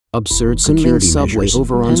Absurd security subway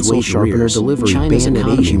overruns weight sharpener delivery China's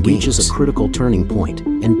economy reaches a critical turning point,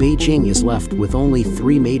 and Beijing is left with only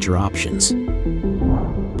 3 major options.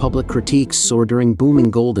 Public critiques soar during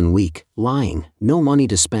booming Golden Week, lying, no money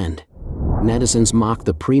to spend. Netizens mocked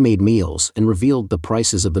the pre-made meals and revealed the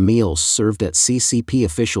prices of the meals served at CCP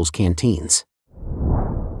officials' canteens.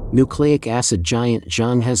 Nucleic acid giant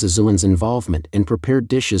Zhang Hezi's involvement in prepared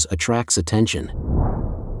dishes attracts attention.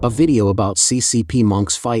 A video about CCP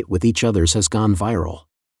monks' fight with each other has gone viral.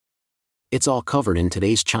 It's all covered in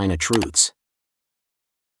today's China Truths.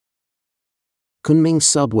 Kunming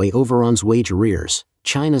subway overruns wage arrears.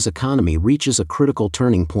 China's economy reaches a critical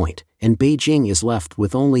turning point, and Beijing is left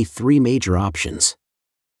with only 3 major options.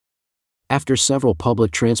 After several public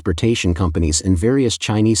transportation companies in various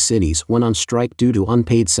Chinese cities went on strike due to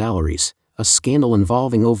unpaid salaries, a scandal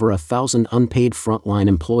involving over 1,000 unpaid frontline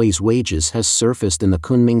employees' wages has surfaced in the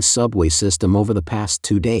Kunming subway system over the past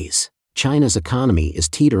 2 days. China's economy is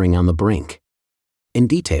teetering on the brink. In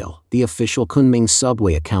detail, the official Kunming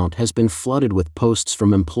subway account has been flooded with posts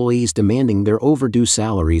from employees demanding their overdue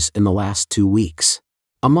salaries in the last 2 weeks.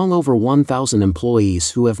 Among over 1,000 employees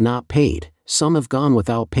who have not paid, some have gone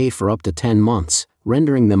without pay for up to 10 months,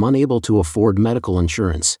 rendering them unable to afford medical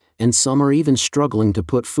insurance, and some are even struggling to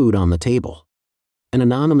put food on the table. An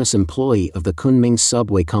anonymous employee of the Kunming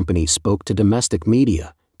subway company spoke to domestic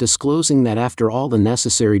media, disclosing that after all the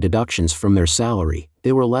necessary deductions from their salary,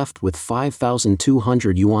 they were left with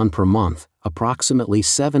 5,200 yuan per month, approximately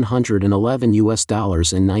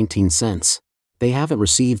 $711.19. They haven't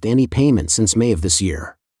received any payment since May of this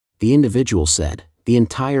year. The individual said, the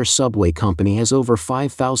entire subway company has over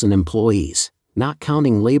 5,000 employees, not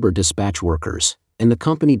counting labor dispatch workers, and the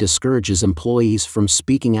company discourages employees from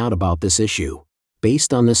speaking out about this issue.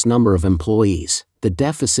 Based on this number of employees, the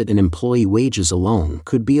deficit in employee wages alone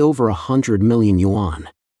could be over 100 million yuan.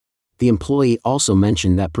 The employee also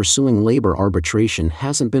mentioned that pursuing labor arbitration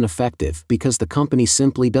hasn't been effective because the company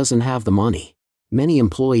simply doesn't have the money. Many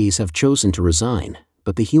employees have chosen to resign,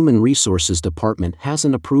 but the Human Resources Department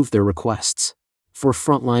hasn't approved their requests. For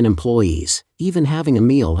frontline employees, even having a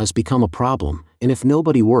meal has become a problem, and if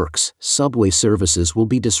nobody works, subway services will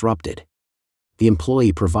be disrupted. The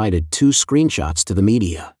employee provided 2 screenshots to the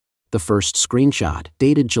media. The first screenshot,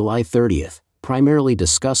 dated July 30th, primarily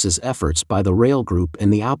discusses efforts by the rail group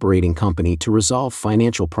and the operating company to resolve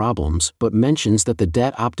financial problems but mentions that the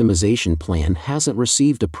debt optimization plan hasn't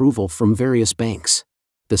received approval from various banks.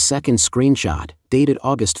 The second screenshot, dated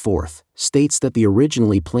August 4th, states that the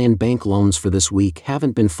originally planned bank loans for this week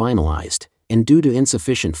haven't been finalized, and due to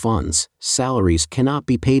insufficient funds, salaries cannot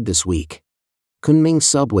be paid this week. Kunming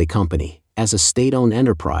Subway Company, as a state-owned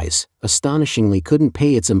enterprise, astonishingly couldn't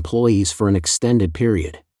pay its employees for an extended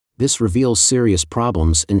period. This reveals serious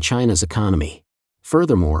problems in China's economy.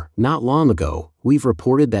 Furthermore, not long ago, we've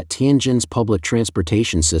reported that Tianjin's public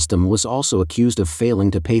transportation system was also accused of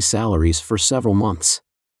failing to pay salaries for several months.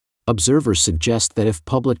 Observers suggest that if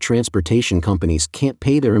public transportation companies can't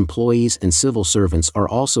pay their employees and civil servants are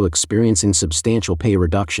also experiencing substantial pay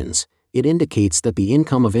reductions, it indicates that the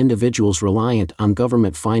income of individuals reliant on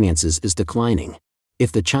government finances is declining.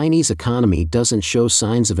 If the Chinese economy doesn't show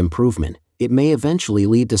signs of improvement, it may eventually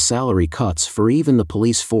lead to salary cuts for even the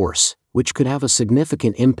police force, which could have a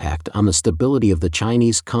significant impact on the stability of the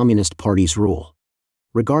Chinese Communist Party's rule.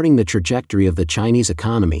 Regarding the trajectory of the Chinese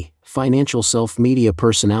economy, financial self-media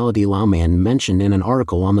personality Lao Man mentioned in an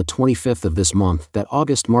article on the 25th of this month that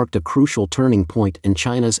August marked a crucial turning point in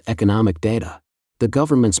China's economic data. The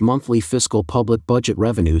government's monthly fiscal public budget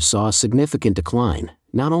revenue saw a significant decline,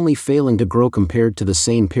 not only failing to grow compared to the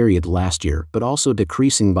same period last year but also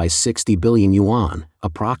decreasing by 60 billion yuan,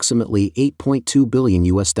 approximately $8.2 billion.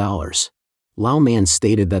 Lao Man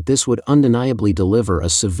stated that this would undeniably deliver a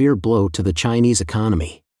severe blow to the Chinese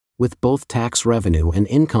economy. With both tax revenue and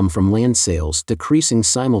income from land sales decreasing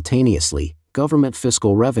simultaneously, government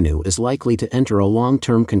fiscal revenue is likely to enter a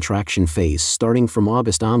long-term contraction phase starting from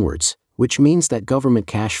August onwards, which means that government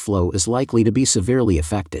cash flow is likely to be severely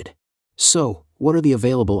affected. So, what are the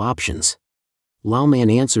available options? Lao Man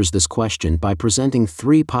answers this question by presenting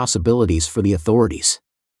 3 possibilities for the authorities.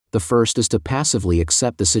 The first is to passively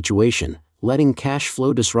accept the situation, letting cash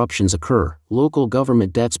flow disruptions occur, local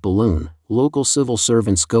government debts balloon, local civil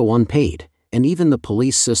servants go unpaid, and even the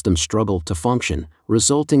police system struggle to function,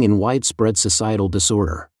 resulting in widespread societal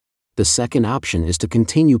disorder. The second option is to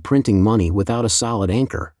continue printing money without a solid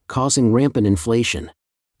anchor, causing rampant inflation.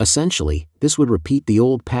 Essentially, this would repeat the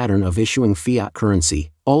old pattern of issuing fiat currency,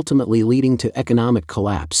 ultimately leading to economic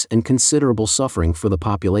collapse and considerable suffering for the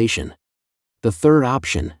population. The third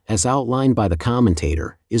option, as outlined by the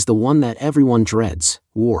commentator, is the one that everyone dreads: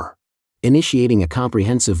 war. Initiating a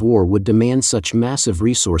comprehensive war would demand such massive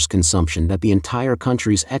resource consumption that the entire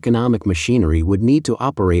country's economic machinery would need to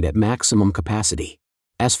operate at maximum capacity.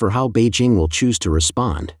 As for how Beijing will choose to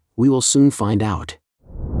respond, we will soon find out.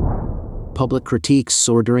 Public critiques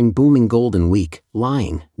soar during booming Golden Week,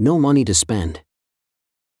 lying, no money to spend.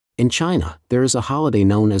 In China, there is a holiday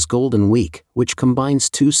known as Golden Week, which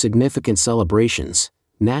combines two significant celebrations: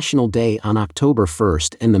 National Day on October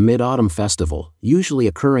 1st and the Mid-Autumn Festival, usually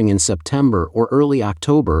occurring in September or early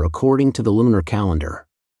October according to the lunar calendar.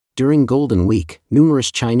 During Golden Week,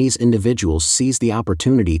 numerous Chinese individuals seize the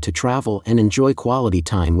opportunity to travel and enjoy quality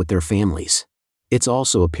time with their families. It's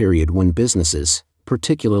also a period when businesses,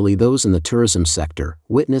 particularly those in the tourism sector,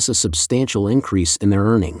 witness a substantial increase in their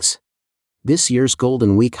earnings. This year's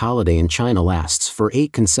Golden Week holiday in China lasts for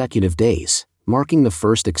 8 consecutive days, marking the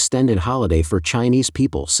first extended holiday for Chinese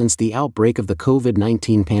people since the outbreak of the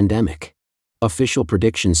COVID-19 pandemic. Official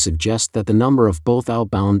predictions suggest that the number of both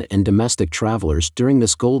outbound and domestic travelers during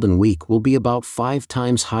this Golden Week will be about 5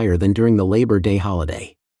 times higher than during the Labor Day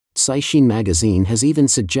holiday. Caixin magazine has even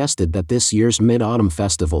suggested that this year's Mid-Autumn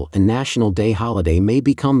Festival and National Day holiday may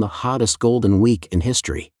become the hottest Golden Week in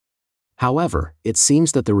history. However, it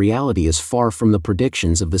seems that the reality is far from the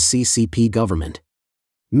predictions of the CCP government.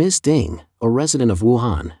 Ms. Ding, a resident of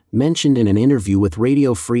Wuhan, mentioned in an interview with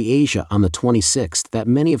Radio Free Asia on the 26th that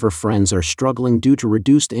many of her friends are struggling due to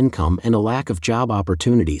reduced income and a lack of job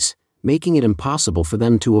opportunities, making it impossible for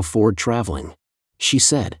them to afford traveling. She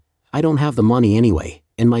said, "I don't have the money anyway,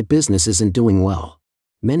 and my business isn't doing well.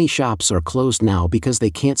 Many shops are closed now because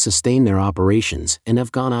they can't sustain their operations and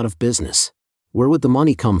have gone out of business. Where would the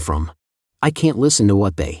money come from? I can't listen to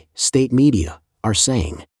what they, state media, are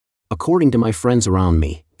saying. According to my friends around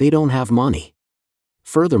me, they don't have money."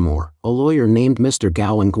 Furthermore, a lawyer named Mr.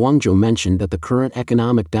 Gao in Guangzhou mentioned that the current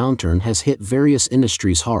economic downturn has hit various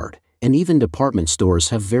industries hard, and even department stores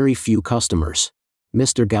have very few customers.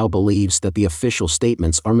 Mr. Gao believes that the official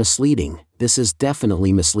statements are misleading. This is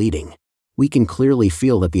definitely misleading. We can clearly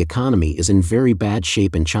feel that the economy is in very bad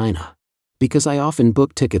shape in China. Because I often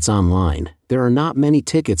book tickets online, there are not many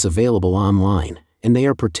tickets available online, and they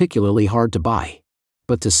are particularly hard to buy.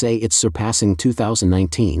 But to say it's surpassing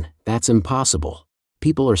 2019, that's impossible.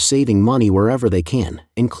 People are saving money wherever they can,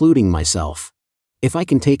 including myself. If I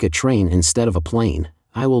can take a train instead of a plane,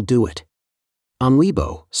 I will do it. On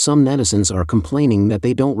Weibo, some netizens are complaining that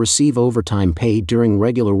they don't receive overtime pay during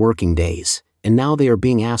regular working days, and now they are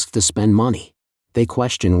being asked to spend money. They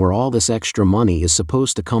question where all this extra money is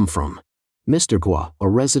supposed to come from. Mr. Guo, a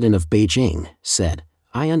resident of Beijing, said,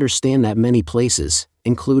 "I understand that many places,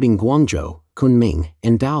 including Guangzhou, Kunming,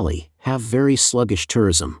 and Dali, have very sluggish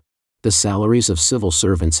tourism. The salaries of civil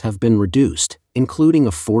servants have been reduced, including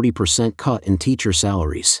a 40% cut in teacher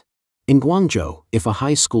salaries. In Guangzhou, if a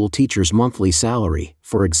high school teacher's monthly salary,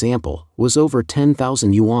 for example, was over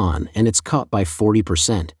 10,000 yuan and it's cut by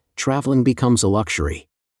 40%, traveling becomes a luxury."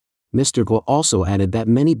 Mr. Guo also added that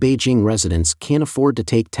many Beijing residents can't afford to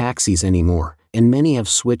take taxis anymore, and many have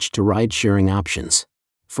switched to ride-sharing options.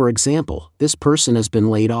 For example, this person has been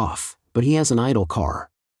laid off, but he has an idle car.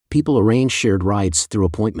 People arrange shared rides through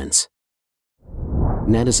appointments.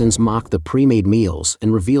 Netizens mocked the pre-made meals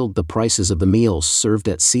and revealed the prices of the meals served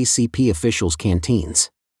at CCP officials' canteens.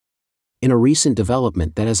 In a recent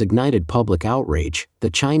development that has ignited public outrage,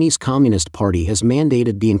 the Chinese Communist Party has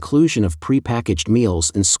mandated the inclusion of pre-packaged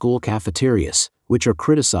meals in school cafeterias, which are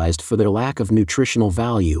criticized for their lack of nutritional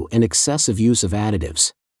value and excessive use of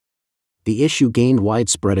additives. The issue gained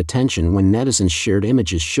widespread attention when netizens shared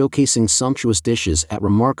images showcasing sumptuous dishes at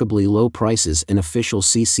remarkably low prices in official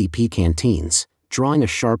CCP canteens, drawing a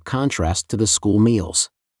sharp contrast to the school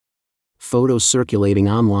meals. Photos circulating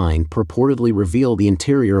online purportedly reveal the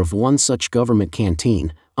interior of one such government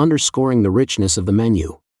canteen, underscoring the richness of the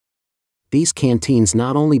menu. These canteens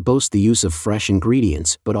not only boast the use of fresh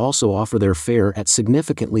ingredients but also offer their fare at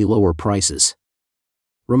significantly lower prices.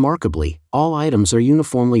 Remarkably, all items are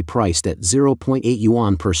uniformly priced at 0.8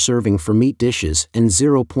 yuan per serving for meat dishes and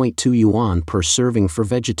 0.2 yuan per serving for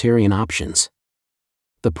vegetarian options.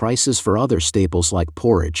 The prices for other staples like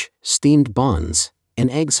porridge, steamed buns, and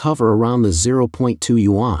eggs hover around the 0.2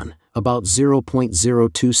 yuan, about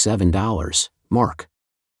 $0.027 mark.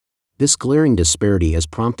 This glaring disparity has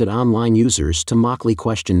prompted online users to mockingly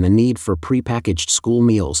question the need for prepackaged school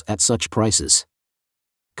meals at such prices.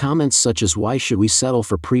 Comments such as "Why should we settle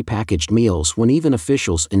for prepackaged meals when even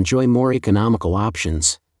officials enjoy more economical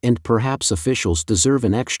options," and "Perhaps officials deserve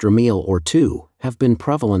an extra meal or two," have been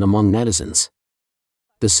prevalent among netizens.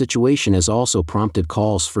 The situation has also prompted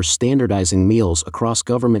calls for standardizing meals across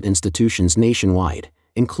government institutions nationwide,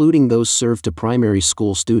 including those served to primary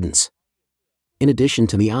school students. In addition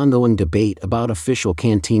to the ongoing debate about official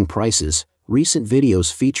canteen prices, recent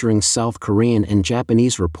videos featuring South Korean and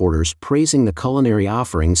Japanese reporters praising the culinary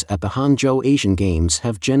offerings at the Hangzhou Asian Games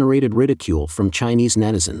have generated ridicule from Chinese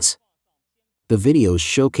netizens. The videos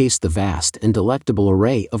showcase the vast and delectable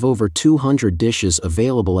array of over 200 dishes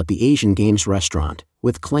available at the Asian Games restaurant,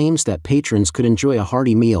 with claims that patrons could enjoy a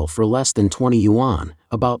hearty meal for less than 20 yuan,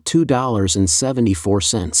 about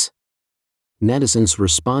 $2.74. Netizens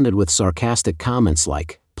responded with sarcastic comments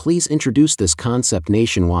like, "Please introduce this concept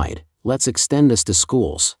nationwide, let's extend this to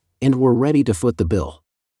schools, and we're ready to foot the bill."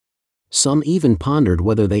 Some even pondered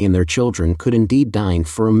whether they and their children could indeed dine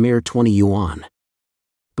for a mere 20 yuan.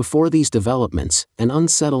 Before these developments, an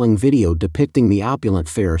unsettling video depicting the opulent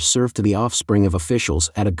fare served to the offspring of officials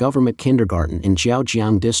at a government kindergarten in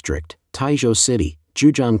Jiaojiang District, Taizhou City,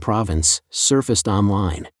 Zhejiang Province, surfaced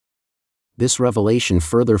online. This revelation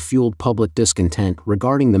further fueled public discontent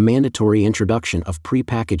regarding the mandatory introduction of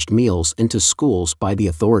prepackaged meals into schools by the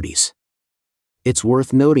authorities. It's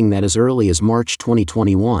worth noting that as early as March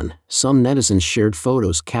 2021, some netizens shared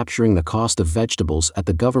photos capturing the cost of vegetables at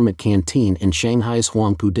the government canteen in Shanghai's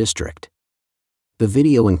Huangpu district. The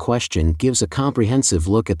video in question gives a comprehensive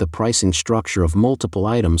look at the pricing structure of multiple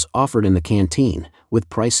items offered in the canteen, with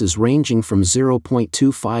prices ranging from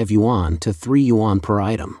 0.25 yuan to 3 yuan per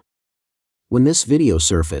item. When this video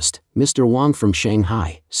surfaced, Mr. Wang from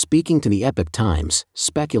Shanghai, speaking to the Epoch Times,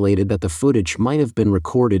 speculated that the footage might have been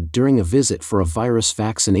recorded during a visit for a virus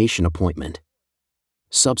vaccination appointment.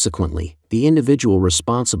 Subsequently, the individual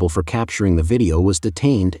responsible for capturing the video was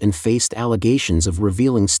detained and faced allegations of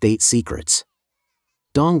revealing state secrets.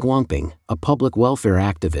 Dong Guangping, a public welfare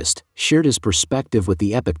activist, shared his perspective with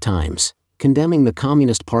the Epoch Times, condemning the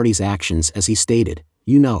Communist Party's actions as he stated,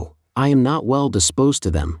 "You know, I am not well disposed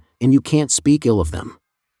to them, and you can't speak ill of them.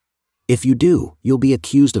 If you do, you'll be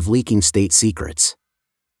accused of leaking state secrets."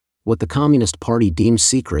 What the Communist Party deems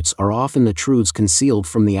secrets are often the truths concealed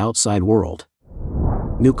from the outside world.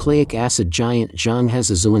 Nucleic acid giant Zhang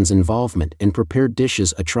Hezi's involvement in prepared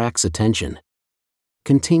dishes attracts attention.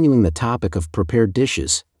 Continuing the topic of prepared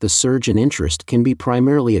dishes, the surge in interest can be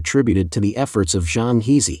primarily attributed to the efforts of Zhang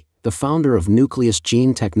Hezi, the founder of Nucleic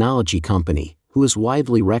Gene Technology Company, who is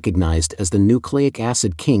widely recognized as the nucleic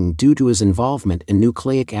acid king due to his involvement in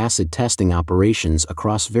nucleic acid testing operations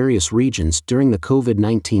across various regions during the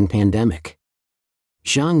COVID-19 pandemic.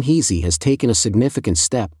 Zhang Hezi has taken a significant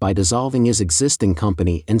step by dissolving his existing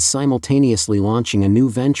company and simultaneously launching a new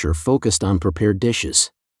venture focused on prepared dishes.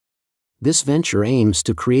 This venture aims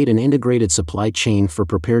to create an integrated supply chain for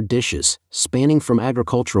prepared dishes, spanning from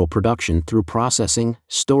agricultural production through processing,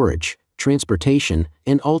 storage, transportation,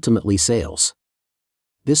 and ultimately sales.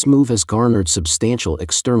 This move has garnered substantial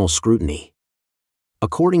external scrutiny.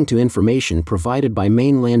 According to information provided by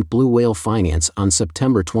Mainland Blue Whale Finance on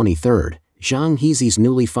September 23, Zhang Hezi's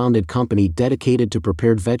newly founded company dedicated to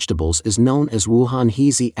prepared vegetables is known as Wuhan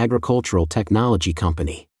Hezi Agricultural Technology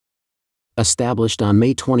Company. Established on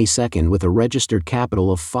May 22 with a registered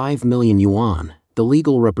capital of 5 million yuan, the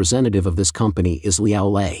legal representative of this company is Liao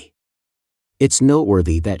Lei. It's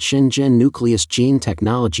noteworthy that Shenzhen Nucleic Gene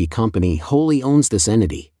Technology Company wholly owns this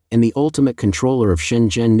entity, and the ultimate controller of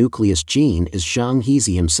Shenzhen Nucleic Gene is Zhang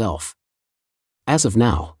Hezi himself. As of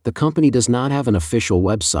now, the company does not have an official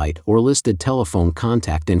website or listed telephone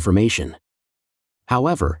contact information.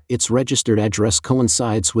 However, its registered address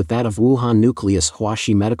coincides with that of Wuhan Nucleus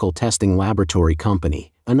Huaxi Medical Testing Laboratory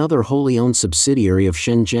Company, another wholly owned subsidiary of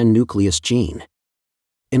Shenzhen Nucleic Gene.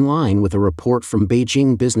 In line with a report from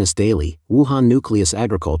Beijing Business Daily, Wuhan Nucleus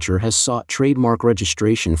Agriculture has sought trademark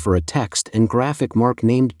registration for a text and graphic mark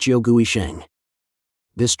named Jiuguisheng.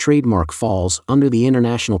 This trademark falls under the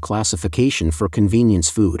International Classification for Convenience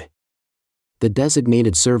Food. The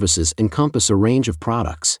designated services encompass a range of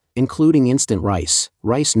products, including instant rice,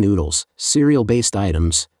 rice noodles, cereal-based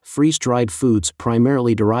items, freeze-dried foods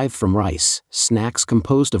primarily derived from rice, snacks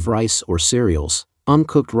composed of rice or cereals,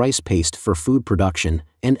 uncooked rice paste for food production,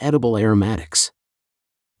 and edible aromatics.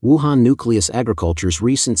 Wuhan Nucleus Agriculture's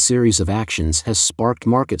recent series of actions has sparked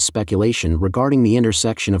market speculation regarding the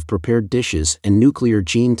intersection of prepared dishes and nuclear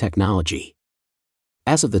gene technology.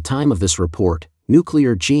 As of the time of this report,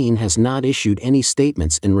 Nuclear Gene has not issued any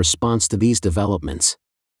statements in response to these developments.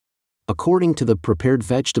 According to the Prepared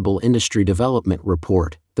Vegetable Industry Development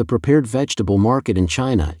Report, the prepared vegetable market in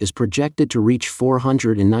China is projected to reach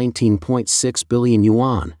 419.6 billion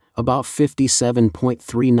yuan, about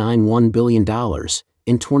 $57.391 billion,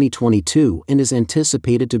 in 2022 and is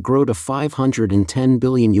anticipated to grow to 510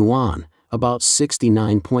 billion yuan, about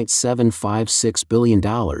 $69.756 billion,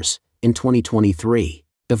 in 2023,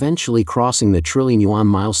 eventually crossing the trillion yuan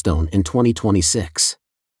milestone in 2026.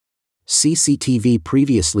 CCTV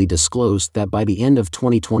previously disclosed that by the end of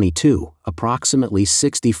 2022, approximately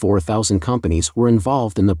 64,000 companies were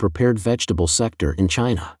involved in the prepared vegetable sector in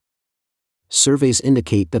China. Surveys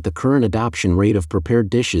indicate that the current adoption rate of prepared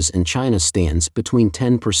dishes in China stands between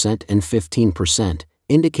 10% and 15%,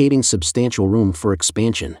 indicating substantial room for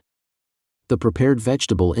expansion. The prepared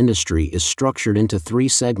vegetable industry is structured into three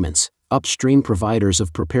segments: upstream providers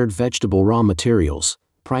of prepared vegetable raw materials,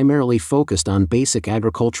 primarily focused on basic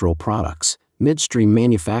agricultural products, midstream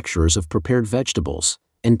manufacturers of prepared vegetables,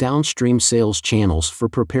 and downstream sales channels for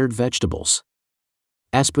prepared vegetables.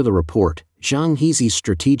 As per the report, Zhang Hezi's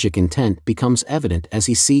strategic intent becomes evident as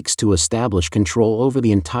he seeks to establish control over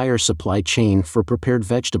the entire supply chain for prepared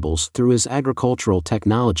vegetables through his agricultural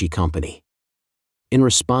technology company. In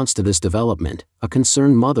response to this development, a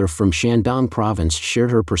concerned mother from Shandong province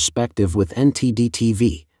shared her perspective with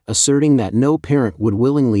NTD-TV, asserting that no parent would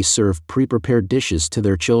willingly serve pre-prepared dishes to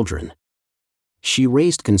their children. She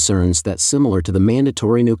raised concerns that, similar to the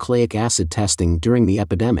mandatory nucleic acid testing during the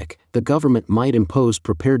epidemic, the government might impose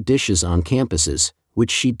prepared dishes on campuses, which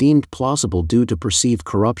she deemed plausible due to perceived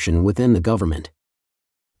corruption within the government.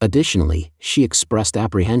 Additionally, she expressed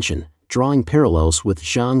apprehension, drawing parallels with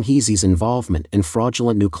Zhang Hezi's involvement in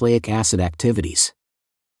fraudulent nucleic acid activities.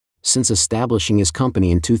 Since establishing his company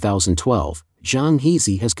in 2012, Zhang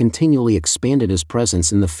Hezi has continually expanded his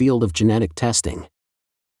presence in the field of genetic testing.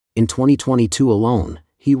 In 2022 alone,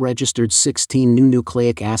 he registered 16 new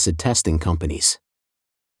nucleic acid testing companies.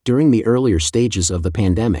 During the earlier stages of the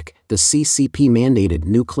pandemic, the CCP mandated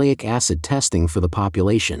nucleic acid testing for the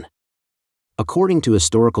population. According to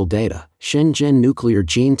historical data, Shenzhen Nuclear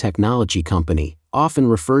Gene Technology Company, often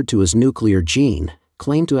referred to as Nuclear Gene,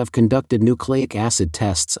 claimed to have conducted nucleic acid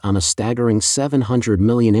tests on a staggering 700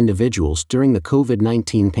 million individuals during the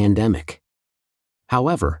COVID-19 pandemic.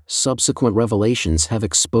 However, subsequent revelations have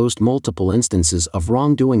exposed multiple instances of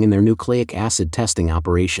wrongdoing in their nucleic acid testing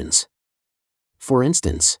operations. For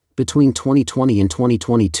instance, between 2020 and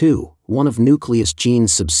 2022, one of Nucleus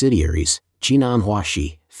Gene's subsidiaries, Jinan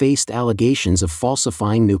Huaxi, faced allegations of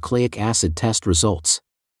falsifying nucleic acid test results.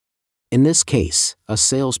 In this case, a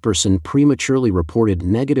salesperson prematurely reported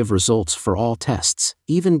negative results for all tests,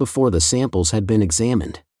 even before the samples had been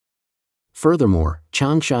examined. Furthermore,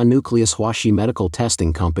 Changsha Nucleus Huaxi Medical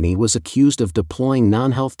Testing Company was accused of deploying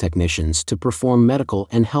non-health technicians to perform medical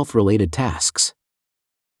and health-related tasks.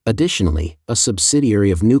 Additionally, a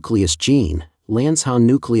subsidiary of Nucleus Gene, Lanzhou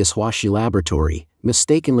Nucleus Huaxi Laboratory,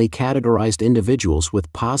 mistakenly categorized individuals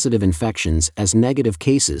with positive infections as negative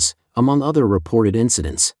cases, among other reported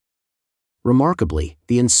incidents. Remarkably,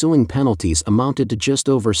 the ensuing penalties amounted to just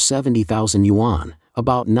over 70,000 yuan,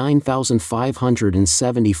 about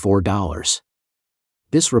 $9,574.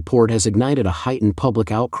 This report has ignited a heightened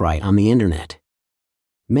public outcry on the internet.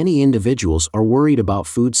 Many individuals are worried about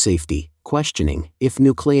food safety, questioning, if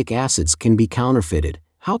nucleic acids can be counterfeited,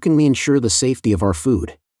 how can we ensure the safety of our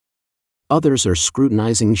food? Others are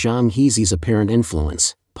scrutinizing Zhang Hezi's apparent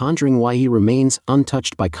influence, pondering why he remains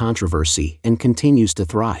untouched by controversy and continues to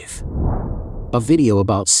thrive. A video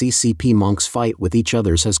about CCP monks' fight with each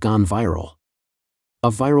other has gone viral. A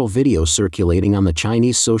viral video circulating on the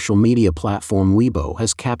Chinese social media platform Weibo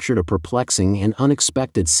has captured a perplexing and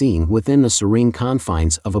unexpected scene within the serene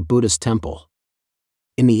confines of a Buddhist temple.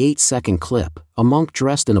 In the 8-second clip, a monk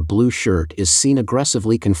dressed in a blue shirt is seen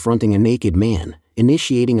aggressively confronting a naked man,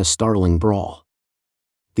 initiating a startling brawl.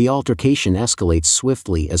 The altercation escalates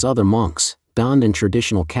swiftly as other monks, donned in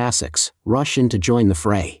traditional cassocks, rush in to join the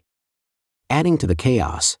fray. Adding to the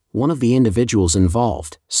chaos, one of the individuals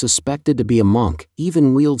involved, suspected to be a monk,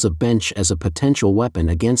 even wields a bench as a potential weapon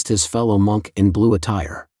against his fellow monk in blue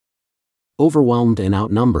attire. Overwhelmed and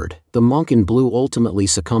outnumbered, the monk in blue ultimately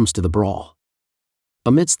succumbs to the brawl.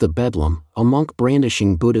 Amidst the bedlam, a monk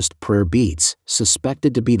brandishing Buddhist prayer beads,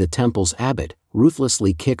 suspected to be the temple's abbot,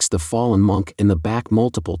 ruthlessly kicks the fallen monk in the back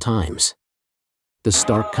multiple times. The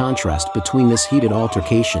stark contrast between this heated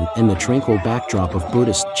altercation and the tranquil backdrop of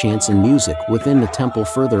Buddhist chants and music within the temple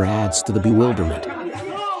further adds to the bewilderment.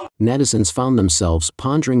 Netizens found themselves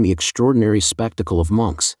pondering the extraordinary spectacle of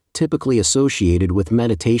monks, typically associated with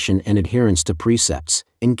meditation and adherence to precepts,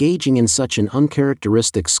 engaging in such an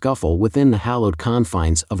uncharacteristic scuffle within the hallowed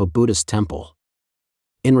confines of a Buddhist temple.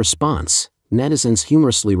 In response, netizens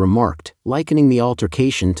humorously remarked, likening the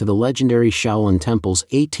altercation to the legendary Shaolin Temple's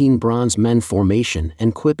 18 bronze men formation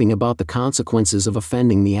and quipping about the consequences of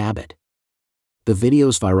offending the abbot. The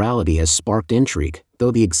video's virality has sparked intrigue, though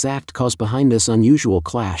the exact cause behind this unusual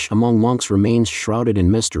clash among monks remains shrouded in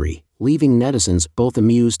mystery, leaving netizens both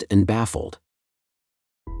amused and baffled.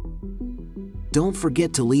 Don't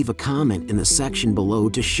forget to leave a comment in the section below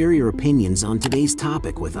to share your opinions on today's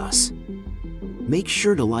topic with us. Make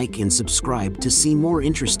sure to like and subscribe to see more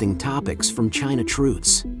interesting topics from China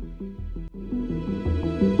Truths.